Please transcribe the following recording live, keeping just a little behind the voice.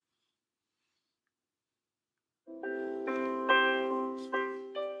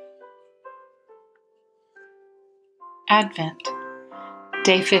Advent,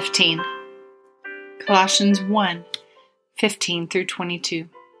 Day 15, Colossians 1:15 through 22.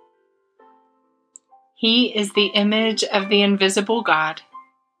 He is the image of the invisible God,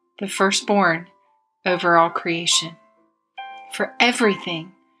 the firstborn over all creation. For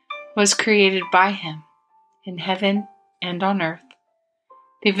everything was created by him, in heaven and on earth,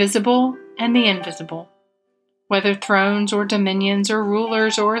 the visible and the invisible, whether thrones or dominions or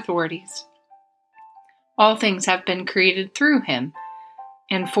rulers or authorities. All things have been created through him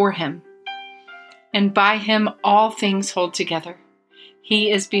and for him. And by him all things hold together. He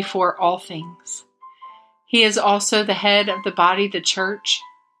is before all things. He is also the head of the body, the church.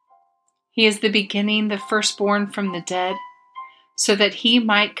 He is the beginning, the firstborn from the dead, so that he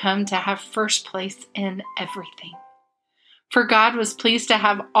might come to have first place in everything. For God was pleased to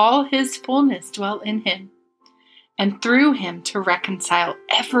have all his fullness dwell in him, and through him to reconcile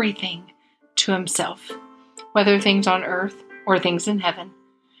everything to himself, whether things on earth or things in heaven,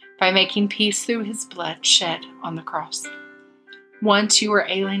 by making peace through his blood shed on the cross. Once you were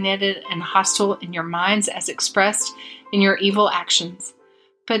alienated and hostile in your minds as expressed in your evil actions,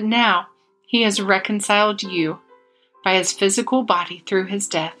 but now he has reconciled you by his physical body through his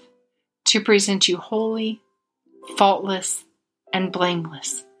death to present you holy, faultless, and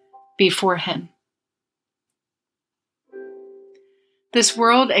blameless before him. This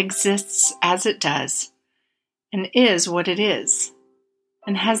world exists as it does, and is what it is,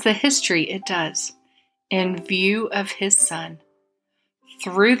 and has the history it does, in view of his Son,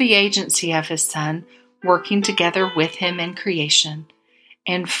 through the agency of his Son, working together with him in creation,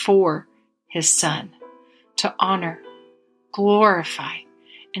 and for his Son, to honor, glorify,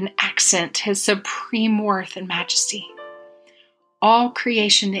 and accent his supreme worth and majesty. All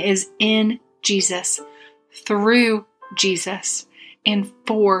creation is in Jesus, through Jesus, and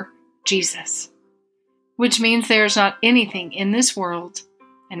for Jesus. Which means there is not anything in this world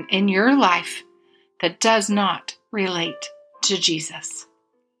and in your life that does not relate to Jesus.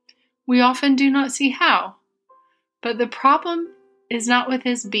 We often do not see how, but the problem is not with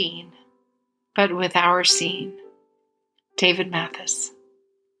his being, but with our seeing. David Mathis.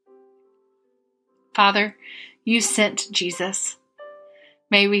 Father, you sent Jesus.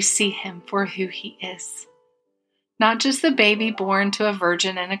 May we see him for who he is. Not just the baby born to a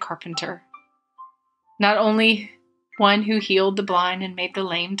virgin and a carpenter. Not only one who healed the blind and made the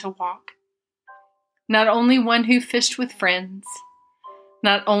lame to walk. Not only one who fished with friends.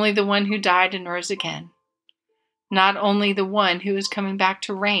 Not only the one who died and rose again. Not only the one who is coming back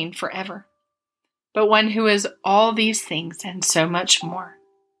to reign forever. But one who is all these things and so much more.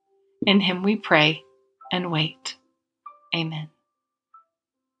 In him we pray and wait. Amen.